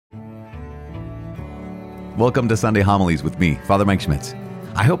Welcome to Sunday Homilies with me, Father Mike Schmitz.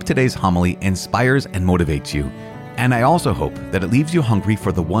 I hope today's homily inspires and motivates you, and I also hope that it leaves you hungry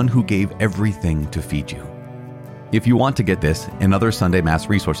for the one who gave everything to feed you. If you want to get this and other Sunday Mass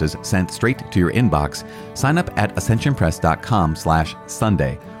resources sent straight to your inbox, sign up at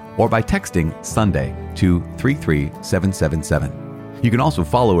ascensionpress.com/Sunday or by texting Sunday to 33777. You can also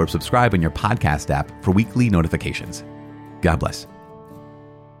follow or subscribe in your podcast app for weekly notifications. God bless.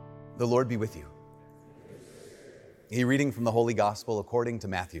 The Lord be with you. A reading from the Holy Gospel according to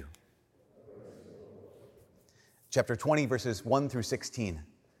Matthew. Chapter 20, verses 1 through 16.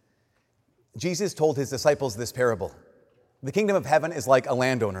 Jesus told his disciples this parable. The kingdom of heaven is like a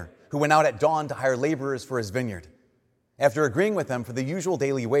landowner who went out at dawn to hire laborers for his vineyard. After agreeing with them for the usual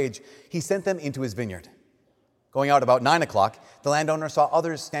daily wage, he sent them into his vineyard. Going out about 9 o'clock, the landowner saw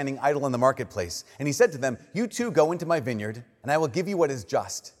others standing idle in the marketplace, and he said to them, "You too go into my vineyard, and I will give you what is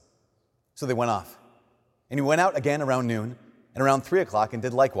just." So they went off. And he went out again around noon and around 3 o'clock and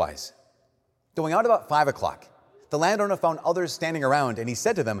did likewise. Going out about 5 o'clock, the landowner found others standing around, and he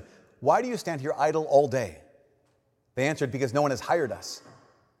said to them, "Why do you stand here idle all day?" They answered, "Because no one has hired us."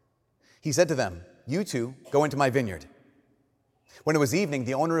 He said to them, "You too go into my vineyard." When it was evening,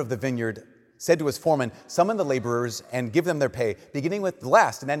 the owner of the vineyard said to his foreman, "Summon the laborers and give them their pay, beginning with the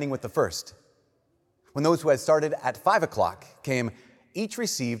last and ending with the first." When those who had started at 5 o'clock came, each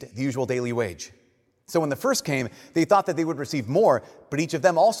received the usual daily wage. So when the first came, they thought that they would receive more, but each of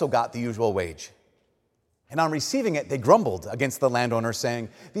them also got the usual wage. And on receiving it, they grumbled against the landowner, saying,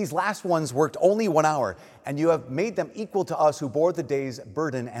 "These last ones worked only 1 hour, and you have made them equal to us who bore the day's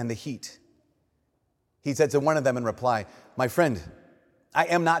burden and the heat." He said to one of them in reply, "My friend, I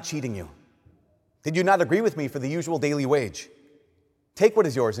am not cheating you. Did you not agree with me for the usual daily wage? Take what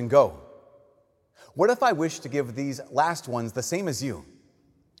is yours and go. What if I wish to give these last ones the same as you?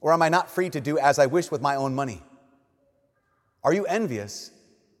 Or am I not free to do as I wish with my own money? Are you envious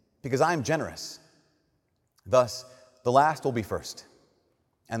because I am generous? Thus, the last will be first,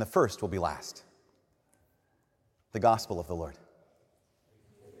 and the first will be last." The Gospel of the Lord.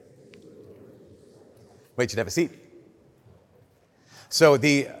 Wait, you should have a seat. So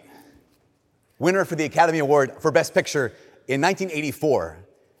the winner for the Academy Award for Best Picture in 1984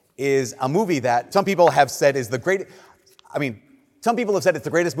 is a movie that some people have said is some people have said it's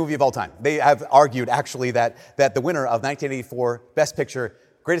the greatest movie of all time. They have argued, actually, that the winner of 1984 Best Picture,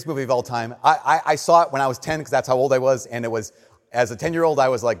 greatest movie of all time, I saw it when I was 10 because that's how old I was, and it was, as a 10-year-old, I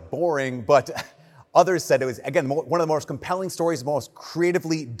was like, boring, but others said it was, again, one of the most compelling stories, most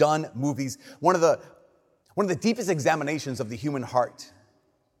creatively done movies, one of the deepest examinations of the human heart.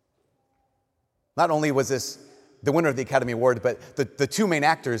 Not only was this the winner of the Academy Award, but the two main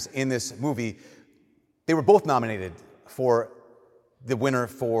actors in this movie, they were both nominated for the winner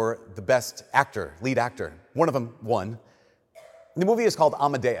for the best actor, lead actor. One of them won. The movie is called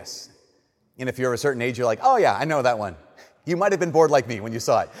Amadeus. And if you're a certain age, you're like, "Oh yeah, I know that one." You might have been bored like me when you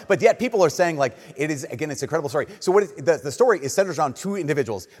saw it. But yet people are saying it's an incredible story. So the story is centered around two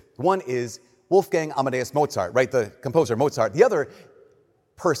individuals. One is Wolfgang Amadeus Mozart, right? The composer Mozart. The other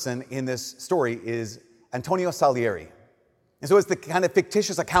person in this story is Antonio Salieri. And so it's the kind of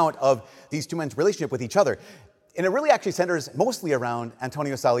fictitious account of these two men's relationship with each other. And it really actually centers mostly around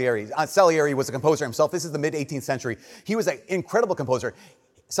Antonio Salieri. Salieri was a composer himself. This is the mid-18th century. He was an incredible composer.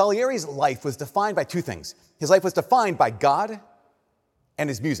 Salieri's life was defined by two things. His life was defined by God and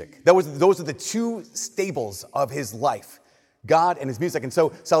his music. Those are the two stables of his life, God and his music. And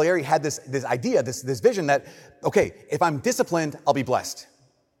so Salieri had this idea, this vision that, okay, if I'm disciplined, I'll be blessed.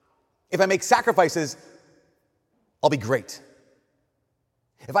 If I make sacrifices, I'll be great.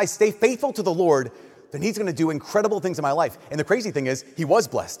 If I stay faithful to the Lord, then he's going to do incredible things in my life. And the crazy thing is, he was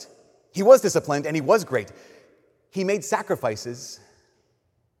blessed. He was disciplined, and he was great. He made sacrifices,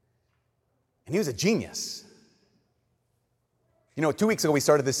 and he was a genius. 2 weeks ago, we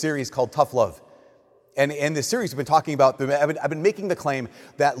started this series called Tough Love. And in this series, we've been talking about, I've been making the claim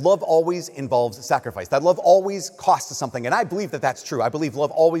that love always involves sacrifice, that love always costs us something. And I believe that that's true. I believe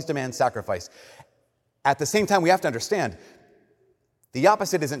love always demands sacrifice. At the same time, we have to understand the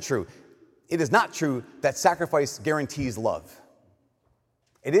opposite isn't true. It is not true that sacrifice guarantees love.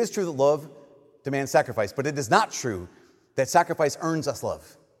 It is true that love demands sacrifice, but it is not true that sacrifice earns us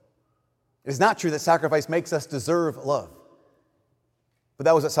love. It is not true that sacrifice makes us deserve love. But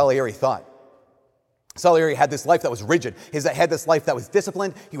that was what Salieri thought. Salieri had this life that was rigid. He had this life that was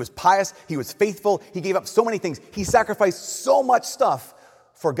disciplined. He was pious. He was faithful. He gave up so many things. He sacrificed so much stuff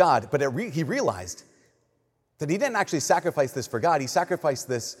for God, but he realized that he didn't actually sacrifice this for God. He sacrificed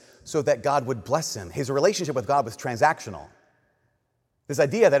this so that God would bless him. His relationship with God was transactional. This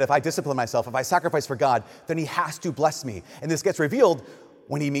idea that if I discipline myself, if I sacrifice for God, then he has to bless me. And this gets revealed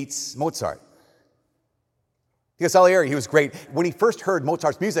when he meets Mozart. Because Salieri, he was great. When he first heard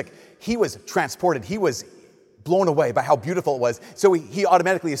Mozart's music, he was transported. He was blown away by how beautiful it was. So he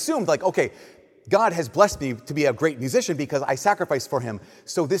automatically assumed, like, okay, God has blessed me to be a great musician because I sacrificed for him.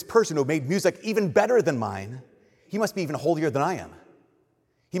 So this person who made music even better than mine, he must be even holier than I am.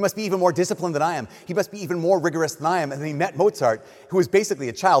 He must be even more disciplined than I am. He must be even more rigorous than I am. And then he met Mozart, who was basically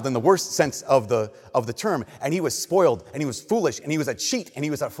a child in the worst sense of the term. And he was spoiled, and he was foolish, and he was a cheat, and he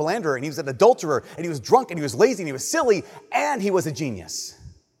was a philanderer, and he was an adulterer, and he was drunk, and he was lazy, and he was silly, and he was a genius.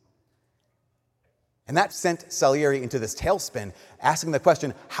 And that sent Salieri into this tailspin, asking the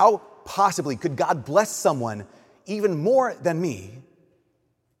question, how possibly could God bless someone even more than me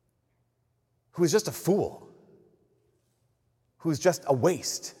who is just a fool? Who's just a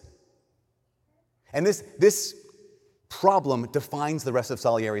waste. And this problem defines the rest of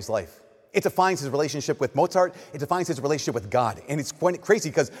Salieri's life. It defines his relationship with Mozart. It defines his relationship with God. And it's quite crazy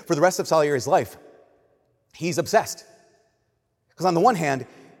because for the rest of Salieri's life, he's obsessed. Because on the one hand,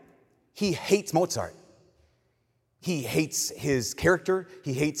 he hates Mozart. He hates his character.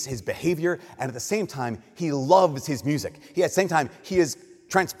 He hates his behavior. And at the same time, he loves his music. At the same time, he is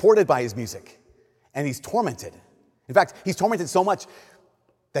transported by his music. And he's tormented. In fact, he's tormented so much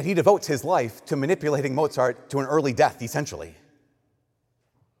that he devotes his life to manipulating Mozart to an early death, essentially.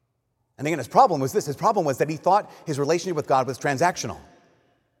 And again, his problem was this. His problem was that he thought his relationship with God was transactional.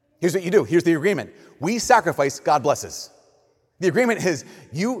 Here's what you do. Here's the agreement. We sacrifice, God blesses. The agreement is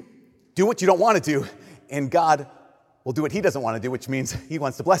you do what you don't want to do, and God will do what he doesn't want to do, which means he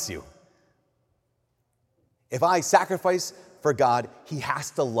wants to bless you. If I sacrifice for God, he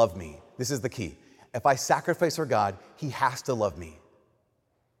has to love me. This is the key. If I sacrifice for God, he has to love me.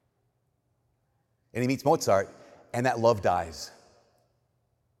 And he meets Mozart, and that love dies.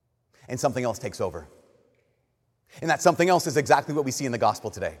 And something else takes over. And that something else is exactly what we see in the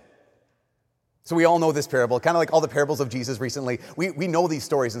gospel today. So we all know this parable, kind of like all the parables of Jesus recently. We know these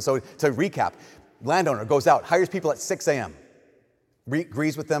stories. And so to recap, landowner goes out, hires people at 6 a.m.,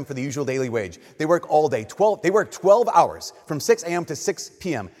 agrees with them for the usual daily wage. They work all day. They work 12 hours from 6 a.m. to 6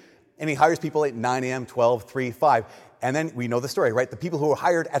 p.m., and he hires people at 9 a.m., 12, 3, 5. And then we know the story, right? The people who are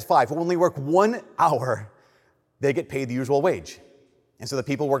hired at 5, who only work 1 hour, they get paid the usual wage. And so the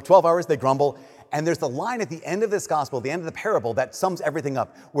people work 12 hours, they grumble. And there's the line at the end of this gospel, the end of the parable, that sums everything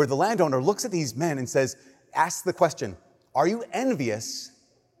up, where the landowner looks at these men and asks the question, are you envious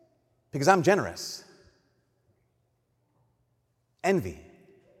because I'm generous? Envy.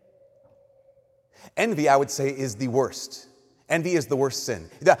 Envy, I would say, is the worst. Envy is the worst sin.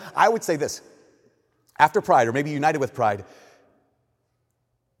 I would say this, after pride, or maybe united with pride,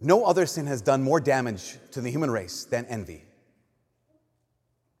 no other sin has done more damage to the human race than envy.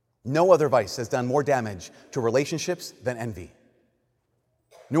 No other vice has done more damage to relationships than envy.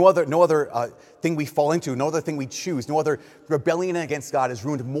 No other thing we fall into, no other thing we choose, no other rebellion against God has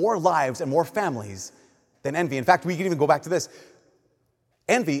ruined more lives and more families than envy. In fact, we can even go back to this.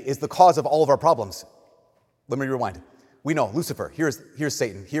 Envy is the cause of all of our problems. Let me rewind. We know Lucifer, here's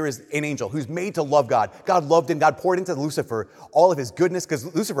Satan, here is an angel who's made to love God. God loved him, God poured into Lucifer all of his goodness,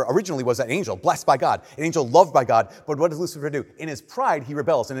 because Lucifer originally was an angel, blessed by God, an angel loved by God. But what does Lucifer do? In his pride, he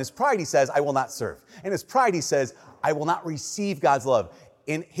rebels. In his pride, he says, I will not serve. In his pride, he says, I will not receive God's love.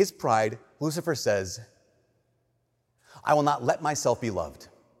 In his pride, Lucifer says, I will not let myself be loved.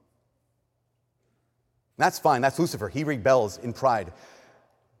 And that's fine, that's Lucifer. He rebels in pride.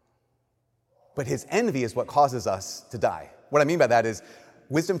 But his envy is what causes us to die. What I mean by that is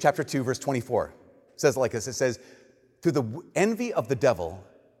Wisdom chapter 2, verse 24 says it like this. It says, through the envy of the devil,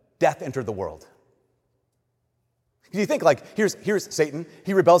 death entered the world. You think, like, here's Satan.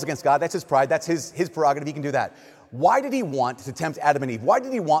 He rebels against God. That's his pride. That's his prerogative. He can do that. Why did he want to tempt Adam and Eve? Why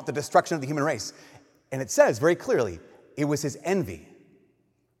did he want the destruction of the human race? And it says very clearly, it was his envy.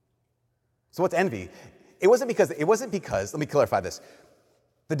 So what's envy? It wasn't because, let me clarify this.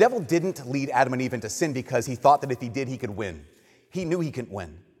 The devil didn't lead Adam and Eve into sin because he thought that if he did, he could win. He knew he couldn't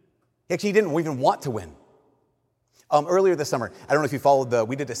win. Actually, he didn't even want to win. Earlier this summer, I don't know if you followed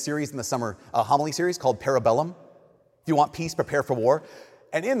we did a series in the summer, a homily series called Parabellum. If you want peace, prepare for war.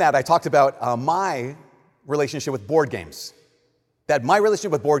 And in that, I talked about my relationship with board games. That my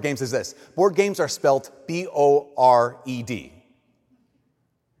relationship with board games is this. Board games are spelt B-O-R-E-D.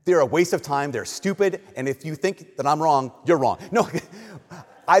 They're a waste of time. They're stupid. And if you think that I'm wrong, you're wrong. No,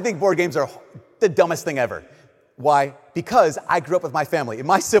 I think board games are the dumbest thing ever. Why? Because I grew up with my family and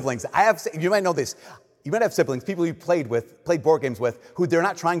my siblings. You might know this. You might have siblings, people you played board games with, who they're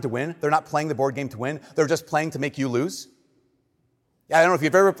not trying to win. They're not playing the board game to win. They're just playing to make you lose. I don't know if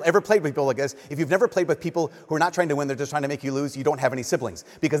you've ever played with people like this. If you've never played with people who are not trying to win, they're just trying to make you lose, you don't have any siblings.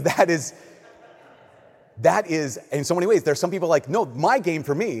 Because that is, in so many ways, there's some people like, no, my game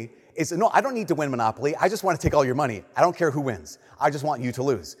for me is, no, I don't need to win Monopoly. I just want to take all your money. I don't care who wins. I just want you to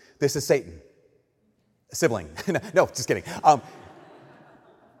lose. This is Satan. Sibling. No, just kidding.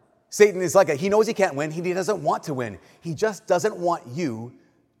 Satan is he knows he can't win. He doesn't want to win. He just doesn't want you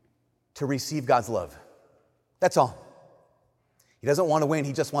to receive God's love. That's all. He doesn't want to win.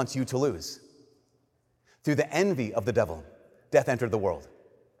 He just wants you to lose. Through the envy of the devil, death entered the world.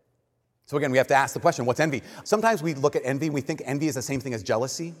 So again, we have to ask the question, what's envy? Sometimes we look at envy and we think envy is the same thing as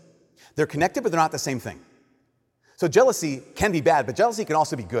jealousy. They're connected, but they're not the same thing. So jealousy can be bad, but jealousy can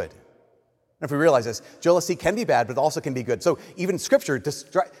also be good. And if we realize this, jealousy can be bad, but also can be good. So even Scripture,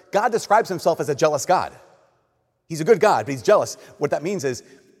 God describes himself as a jealous God. He's a good God, but he's jealous. What that means is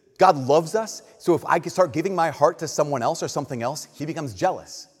God loves us, so if I can start giving my heart to someone else or something else, he becomes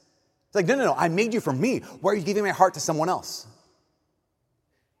jealous. It's like, no, I made you for me. Why are you giving my heart to someone else?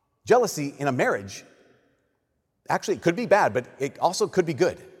 Jealousy in a marriage, actually, it could be bad, but it also could be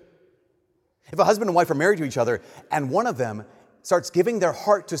good. If a husband and wife are married to each other and one of them starts giving their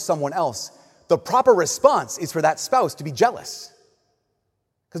heart to someone else, the proper response is for that spouse to be jealous.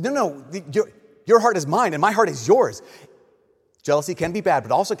 Because your heart is mine and my heart is yours. Jealousy can be bad,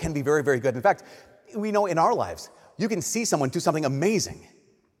 but also can be very, very good. In fact, we know in our lives, you can see someone do something amazing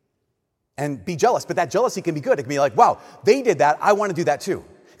and be jealous, but that jealousy can be good. It can be like, wow, they did that, I want to do that too.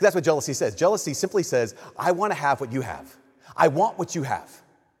 Because that's what jealousy says. Jealousy simply says, I want to have what you have. I want what you have.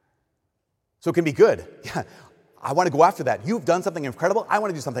 So it can be good. Yeah, I want to go after that. You've done something incredible. I want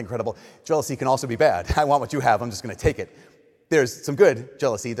to do something incredible. Jealousy can also be bad. I want what you have. I'm just going to take it. There's some good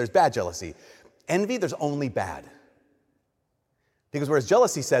jealousy. There's bad jealousy. Envy, there's only bad. Because whereas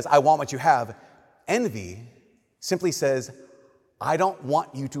jealousy says, I want what you have, envy simply says, I don't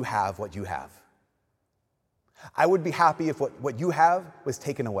want you to have what you have. I would be happy if what you have was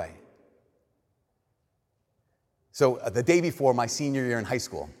taken away. So the day before my senior year in high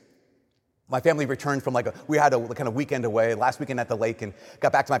school, my family returned from we had a kind of weekend away, last weekend at the lake, and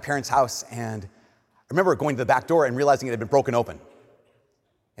got back to my parents' house. And I remember going to the back door and realizing it had been broken open.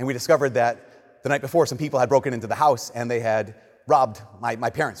 And we discovered that the night before, some people had broken into the house and they had robbed my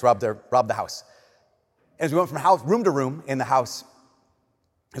parents, robbed the house. And as we went from room to room in the house,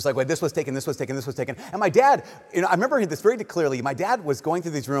 it was like, wait, this was taken, this was taken, this was taken. And my dad, I remember this very clearly. My dad was going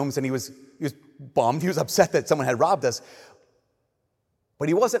through these rooms and he was bummed. He was upset that someone had robbed us. But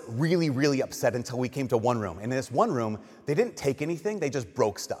he wasn't really, really upset until we came to one room. And in this one room, they didn't take anything, they just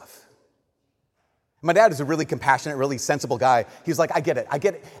broke stuff. My dad is a really compassionate, really sensible guy. He's like, I get it.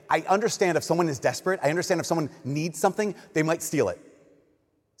 I understand if someone is desperate. I understand if someone needs something, they might steal it.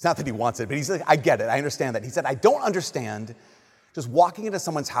 It's not that he wants it, but he's like, I get it. I understand that. He said, I don't understand just walking into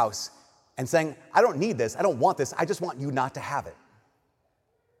someone's house and saying, I don't need this. I don't want this. I just want you not to have it.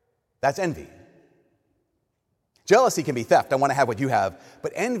 That's envy. Jealousy can be theft. I want to have what you have.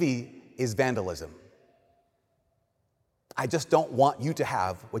 But envy is vandalism. I just don't want you to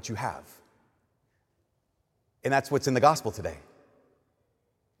have what you have. And that's what's in the gospel today.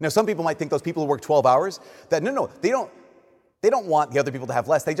 Now, some people might think those people who work 12 hours, that no, they don't want the other people to have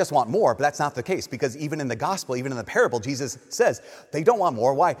less. They just want more, but that's not the case, because even in the gospel, even in the parable, Jesus says they don't want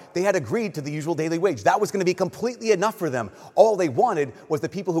more. Why? They had agreed to the usual daily wage. That was going to be completely enough for them. All they wanted was the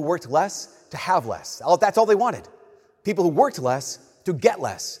people who worked less to have less. That's all they wanted. People who worked less to get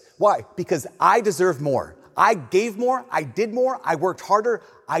less. Why? Because I deserve more. I gave more, I did more, I worked harder,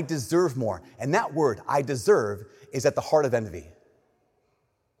 I deserve more. And that word, I deserve, is at the heart of envy.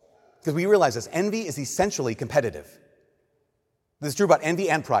 Because we realize this, envy is essentially competitive. This is true about envy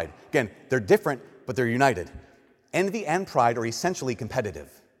and pride. Again, they're different, but they're united. Envy and pride are essentially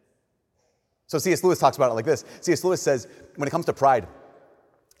competitive. So C.S. Lewis talks about it like this. C.S. Lewis says, when it comes to pride,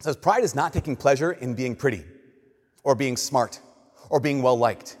 he says, pride is not taking pleasure in being pretty, or being smart, or being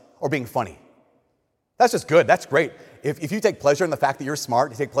well-liked, or being funny. That's just good. That's great. If you take pleasure in the fact that you're smart,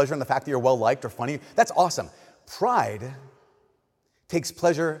 you take pleasure in the fact that you're well-liked or funny, that's awesome. Pride takes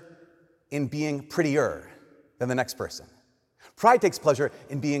pleasure in being prettier than the next person. Pride takes pleasure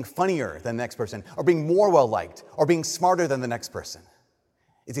in being funnier than the next person, or being more well-liked, or being smarter than the next person.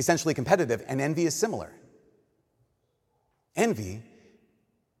 It's essentially competitive, and envy is similar. Envy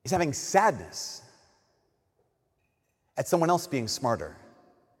is having sadness at someone else being smarter.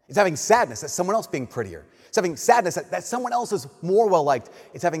 It's having sadness at someone else being prettier. It's having sadness that someone else is more well-liked.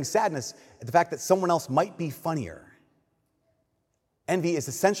 It's having sadness at the fact that someone else might be funnier. Envy is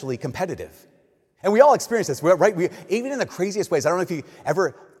essentially competitive. And we all experience this, right? Even in the craziest ways. I don't know if you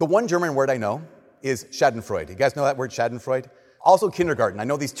ever, the one German word I know is Schadenfreude. You guys know that word, Schadenfreude? Also kindergarten. I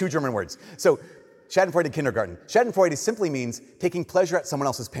know these two German words. So Schadenfreude and kindergarten. Schadenfreude simply means taking pleasure at someone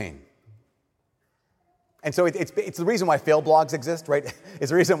else's pain. And so it's the reason why fail blogs exist, right? It's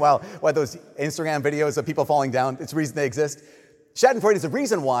the reason why those Instagram videos of people falling down, it's the reason they exist. Schadenfreude is the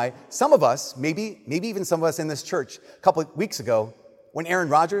reason why some of us, maybe even some of us in this church, a couple of weeks ago, when Aaron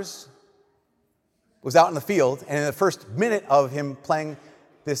Rodgers was out in the field, and in the first minute of him playing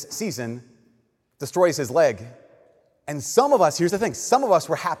this season, destroys his leg. And some of us, here's the thing, some of us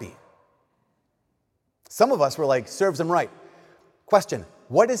were happy. Some of us were like, serves him right. Question,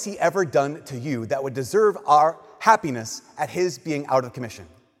 what has he ever done to you that would deserve our happiness at his being out of commission?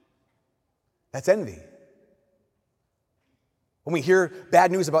 That's envy. When we hear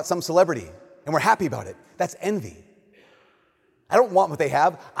bad news about some celebrity and we're happy about it, that's envy. I don't want what they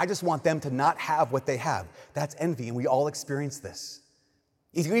have. I just want them to not have what they have. That's envy, and we all experience this.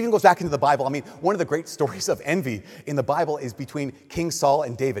 It even goes back into the Bible. I mean, one of the great stories of envy in the Bible is between King Saul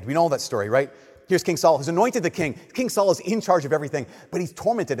and David. We know that story, right? Here's King Saul, who's anointed the king. King Saul is in charge of everything, but he's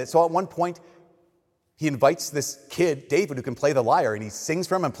tormented it. So at one point, he invites this kid, David, who can play the lyre, and he sings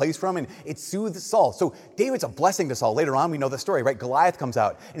for him and plays for him, and it soothes Saul. So David's a blessing to Saul. Later on, we know the story, right? Goliath comes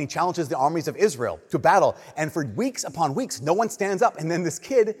out, and he challenges the armies of Israel to battle. And for weeks upon weeks, no one stands up. And then this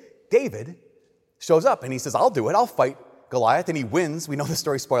kid, David, shows up, and he says, I'll do it. I'll fight Goliath. And he wins. We know the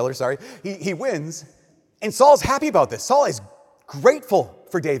story, spoiler, sorry. He wins. And Saul's happy about this. Saul is grateful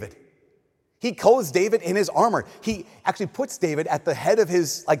for David. He clothes David in his armor. He actually puts David at the head of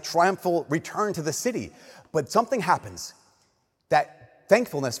his triumphal return to the city. But something happens. That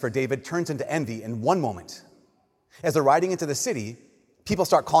thankfulness for David turns into envy in one moment. As they're riding into the city, people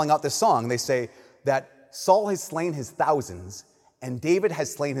start calling out this song. They say that Saul has slain his thousands and David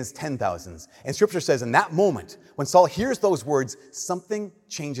has slain his 10,000s. And Scripture says in that moment, when Saul hears those words, something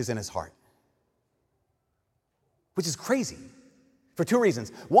changes in his heart. Which is crazy for two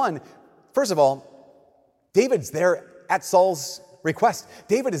reasons. One, first of all, David's there at Saul's request.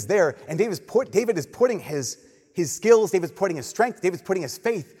 David is there, and David is putting his skills, David's putting his strength, David's putting his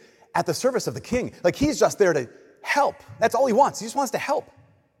faith at the service of the king. Like he's just there to help. That's all he wants. He just wants to help.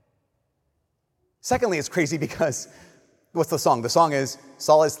 Secondly, it's crazy because, what's the song? The song is,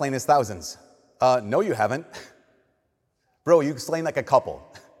 Saul has slain his thousands. No, you haven't. Bro, you've slain like a couple.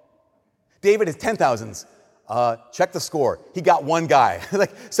 David is 10,000s. Check the score. He got one guy.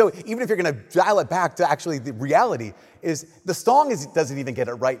 So even if you're going to dial it back to actually the reality is the song doesn't even get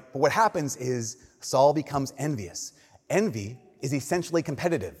it right. But what happens is Saul becomes envious. Envy is essentially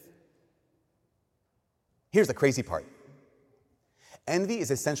competitive. Here's the crazy part. Envy is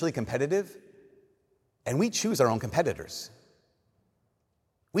essentially competitive, and we choose our own competitors.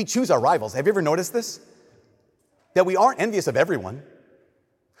 We choose our rivals. Have you ever noticed this? That we aren't envious of everyone.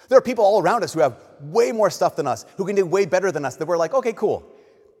 There are people all around us who have way more stuff than us, who can do way better than us, that we're like, okay, cool.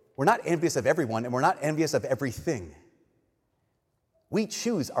 We're not envious of everyone, and we're not envious of everything. We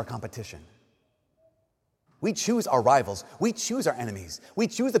choose our competition. We choose our rivals. We choose our enemies. We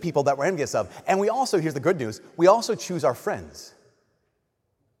choose the people that we're envious of. And we also, here's the good news, we also choose our friends.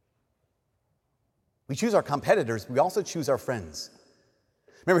 We choose our competitors. We also choose our friends.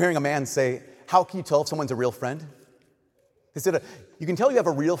 Remember hearing a man say, how can you tell if someone's a real friend? He said, you can tell you have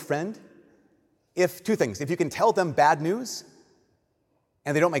a real friend if two things. If you can tell them bad news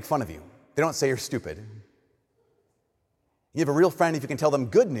and they don't make fun of you. They don't say you're stupid. You have a real friend if you can tell them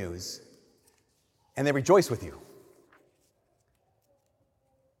good news and they rejoice with you.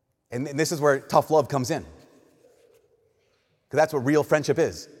 And this is where tough love comes in. Because that's what real friendship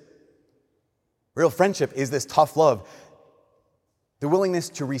is. Real friendship is this tough love. The willingness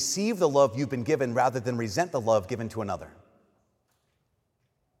to receive the love you've been given rather than resent the love given to another.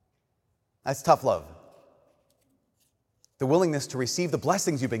 That's tough love. The willingness to receive the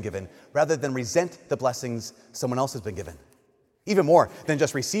blessings you've been given rather than resent the blessings someone else has been given. Even more than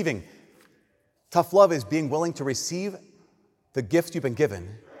just receiving. Tough love is being willing to receive the gifts you've been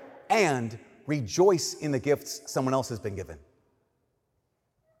given and rejoice in the gifts someone else has been given.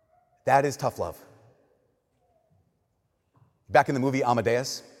 That is tough love. Back in the movie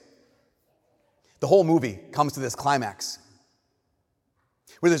Amadeus, the whole movie comes to this climax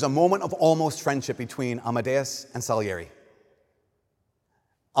where there's a moment of almost friendship between Amadeus and Salieri.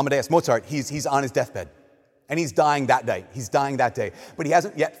 Amadeus, Mozart, he's on his deathbed, and he's dying that day. He's dying that day. But he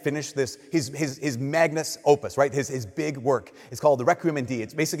hasn't yet finished this, his magnus opus, right? His big work. It's called the Requiem in D.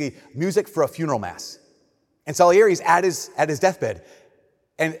 It's basically music for a funeral mass. And Salieri's at his deathbed.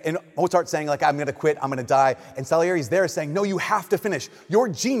 And Mozart's saying, like, I'm going to quit, I'm going to die. And Salieri's there saying, no, you have to finish. Your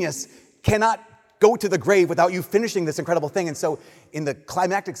genius cannot go to the grave without you finishing this incredible thing. And so in the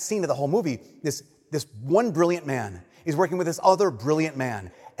climactic scene of the whole movie, this one brilliant man is working with this other brilliant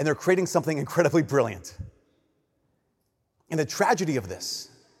man, and they're creating something incredibly brilliant. And the tragedy of this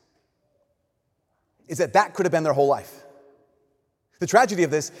is that could have been their whole life. The tragedy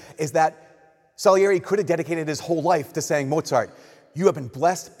of this is that Salieri could have dedicated his whole life to saying, Mozart, you have been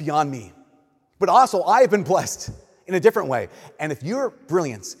blessed beyond me. But also, I have been blessed in a different way. And if your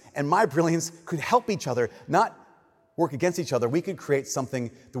brilliance and my brilliance could help each other, not work against each other, we could create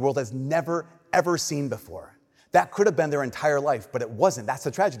something the world has never, ever seen before. That could have been their entire life, but it wasn't. That's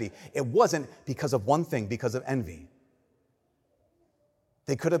the tragedy. It wasn't because of one thing, because of envy.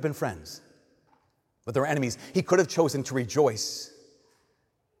 They could have been friends, but they were enemies. He could have chosen to rejoice,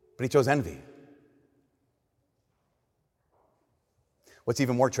 but he chose envy. What's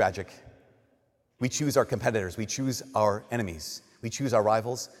even more tragic, we choose our competitors, we choose our enemies, we choose our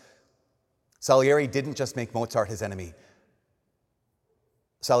rivals. Salieri didn't just make Mozart his enemy.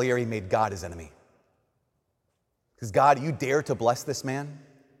 Salieri made God his enemy. Because God, you dare to bless this man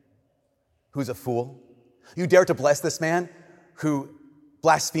who's a fool? You dare to bless this man who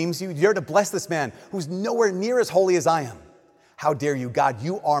blasphemes you? You dare to bless this man who's nowhere near as holy as I am? How dare you? God,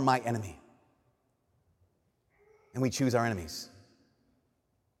 you are my enemy. And we choose our enemies.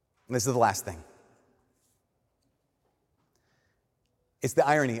 And this is the last thing. It's the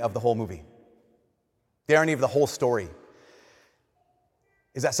irony of the whole movie. The irony of the whole story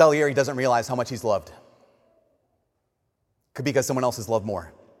is that Salieri doesn't realize how much he's loved. Could be because someone else is loved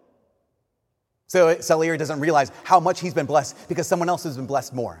more. So Salieri doesn't realize how much he's been blessed because someone else has been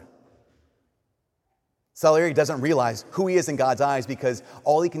blessed more. Salieri doesn't realize who he is in God's eyes because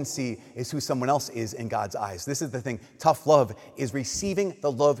all he can see is who someone else is in God's eyes. This is the thing. Tough love is receiving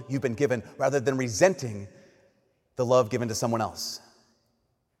the love you've been given rather than resenting the love given to someone else.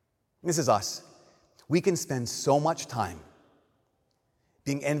 This is us. We can spend so much time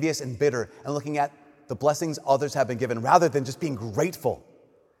being envious and bitter and looking at the blessings others have been given rather than just being grateful,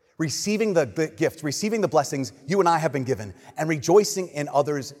 receiving the gifts, receiving the blessings you and I have been given, and rejoicing in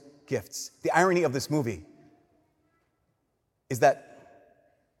others' gifts. The irony of this movie is that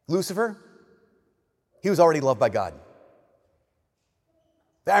Lucifer, he was already loved by God.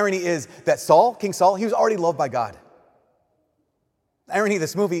 The irony is that Saul, King Saul, he was already loved by God. The irony of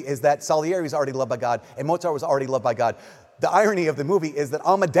this movie is that Salieri was already loved by God and Mozart was already loved by God. The irony of the movie is that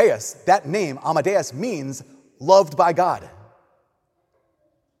Amadeus, that name, Amadeus, means loved by God.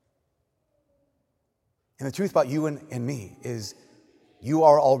 And the truth about you and me is you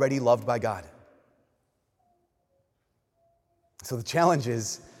are already loved by God. So the challenge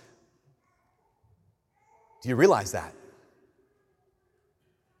is, do you realize that?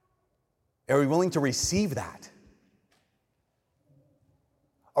 Are we willing to receive that?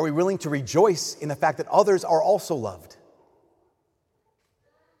 Are we willing to rejoice in the fact that others are also loved?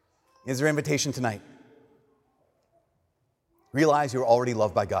 Is there an invitation tonight? Realize you're already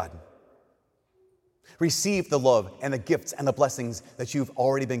loved by God. Receive the love and the gifts and the blessings that you've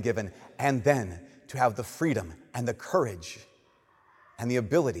already been given, and then to have the freedom and the courage and the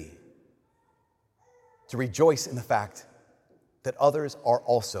ability to rejoice in the fact that others are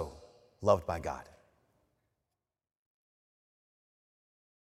also loved by God.